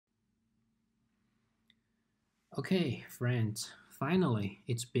Okay, friends, finally,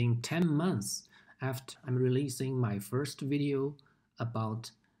 it's been 10 months after I'm releasing my first video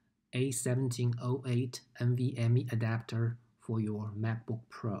about A1708 NVMe adapter for your MacBook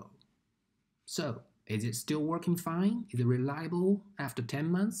Pro. So, is it still working fine? Is it reliable after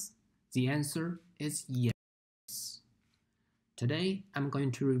 10 months? The answer is yes. Today, I'm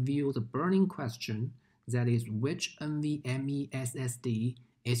going to reveal the burning question, that is, which NVMe SSD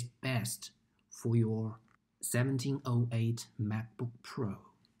is best for your 1708 MacBook Pro.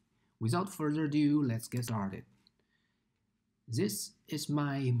 Without further ado, let's get started. This is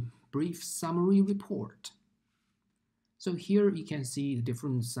my brief summary report. So here you can see the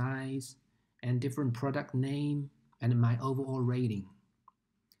different size and different product name and my overall rating.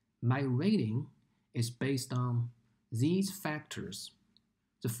 My rating is based on these factors.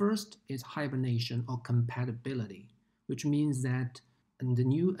 The first is hibernation or compatibility, which means that the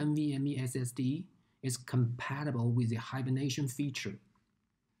new NVMe SSD is compatible with the hibernation feature.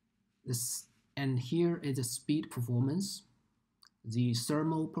 And here is the speed performance, the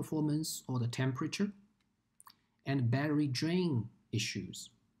thermal performance or the temperature, and battery drain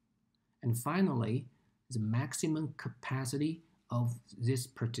issues. And finally, the maximum capacity of this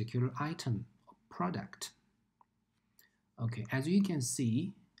particular item or product. Okay, as you can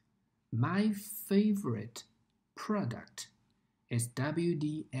see, my favorite product is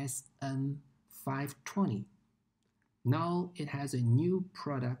WDSN520. Now it has a new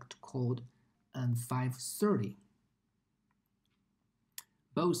product called N530.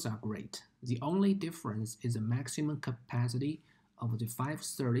 Both are great. The only difference is the maximum capacity of the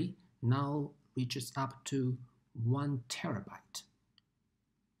 530 now reaches up to 1 terabyte.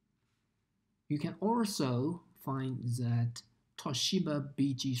 You can also find that Toshiba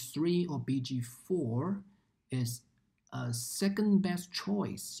BG3 or BG4 is a second best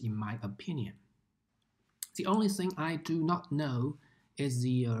choice in my opinion. The only thing I do not know is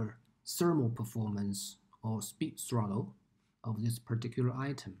the thermal performance or speed throttle of this particular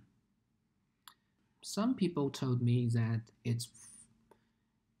item. Some people told me that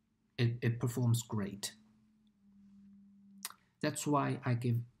it performs great. That's why I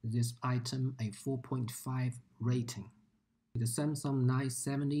give this item a 4.5 rating. The Samsung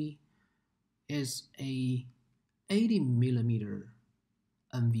 970 is a 80mm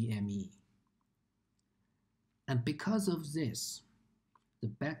NVMe. And because of this, the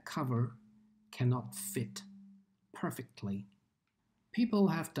back cover cannot fit perfectly. People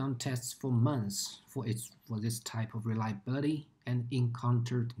have done tests for months for this type of reliability and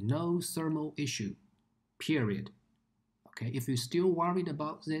encountered no thermal issue, period. Okay, if you're still worried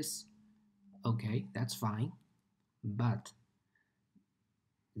about this, okay, that's fine. But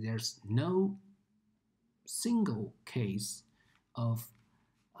there's no single case of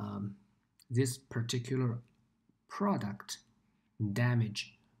this particular product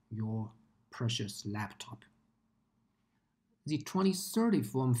damage your precious laptop. The 2030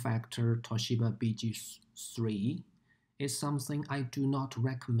 form factor Toshiba BG3 is something I do not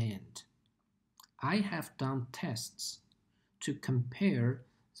recommend. I have done tests to compare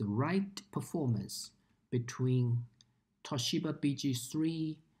the right performance between Toshiba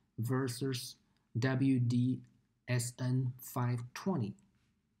BG3 versus WDSN520.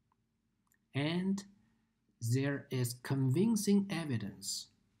 And there is convincing evidence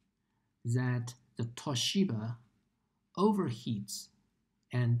that the Toshiba overheats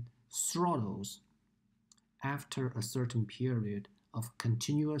and throttles after a certain period of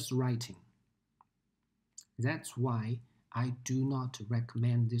continuous writing. That's why I do not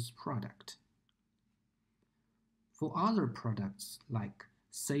recommend this product. For other products like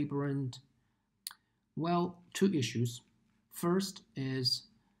Sabrent, well, two issues. First is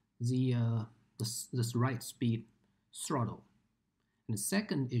the write speed throttle. And the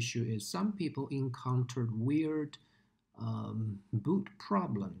second issue is some people encountered weird boot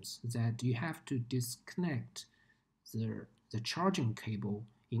problems that you have to disconnect the charging cable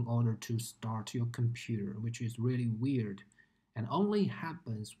in order to start your computer, which is really weird and only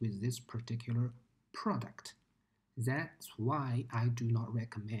happens with this particular product. That's why I do not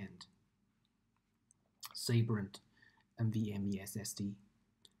recommend Sabrent NVMe SSD,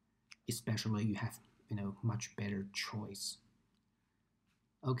 especially you have much better choice.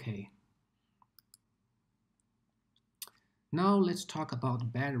 Okay. Now let's talk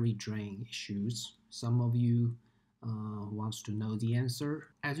about battery drain issues. Some of you wants to know the answer.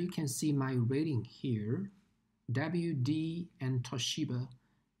 As you can see my rating here, WD and Toshiba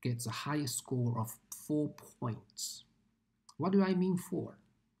gets a higher score of 4 points. What do I mean 4?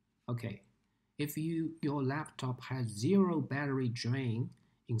 Okay, if your laptop has 0 battery drain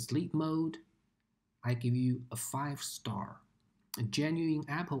in sleep mode, I give you a 5-star. A genuine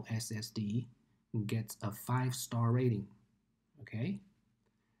Apple SSD gets a 5-star rating. Okay.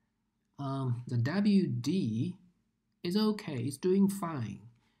 The WD is okay, it's doing fine.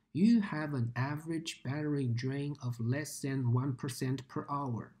 You have an average battery drain of less than 1% per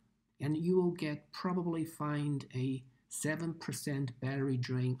hour, and you will get probably find a 7% battery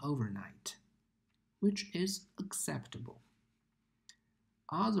drain overnight, which is acceptable.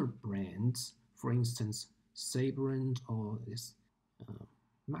 Other brands, for instance, Sabrent or this,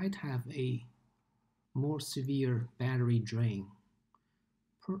 might have a more severe battery drain,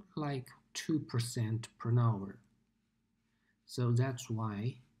 like 2% per hour. So that's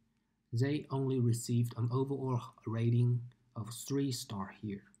why they only received an overall rating of 3-star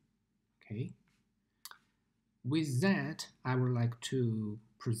here. Okay. With that, I would like to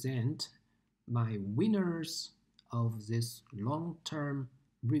present my winners of this long-term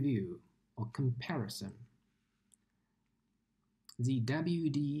review or comparison. The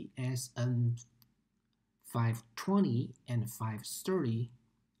WD-SN520 and 530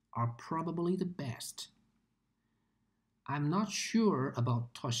 are probably the best. I'm not sure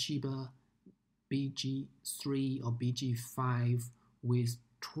about Toshiba BG3 or BG5 with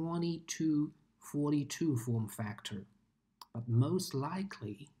 2242 form factor, but most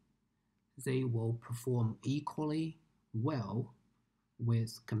likely they will perform equally well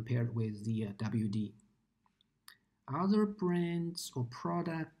compared with the WD. Other brands or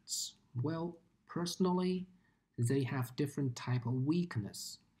products, well, personally, they have different type of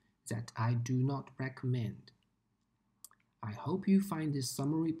weakness that I do not recommend. I hope you find this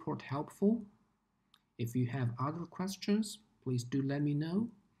summary report helpful. If you have other questions, please do let me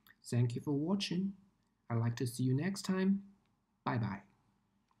know. Thank you for watching. I'd like to see you next time. Bye-bye.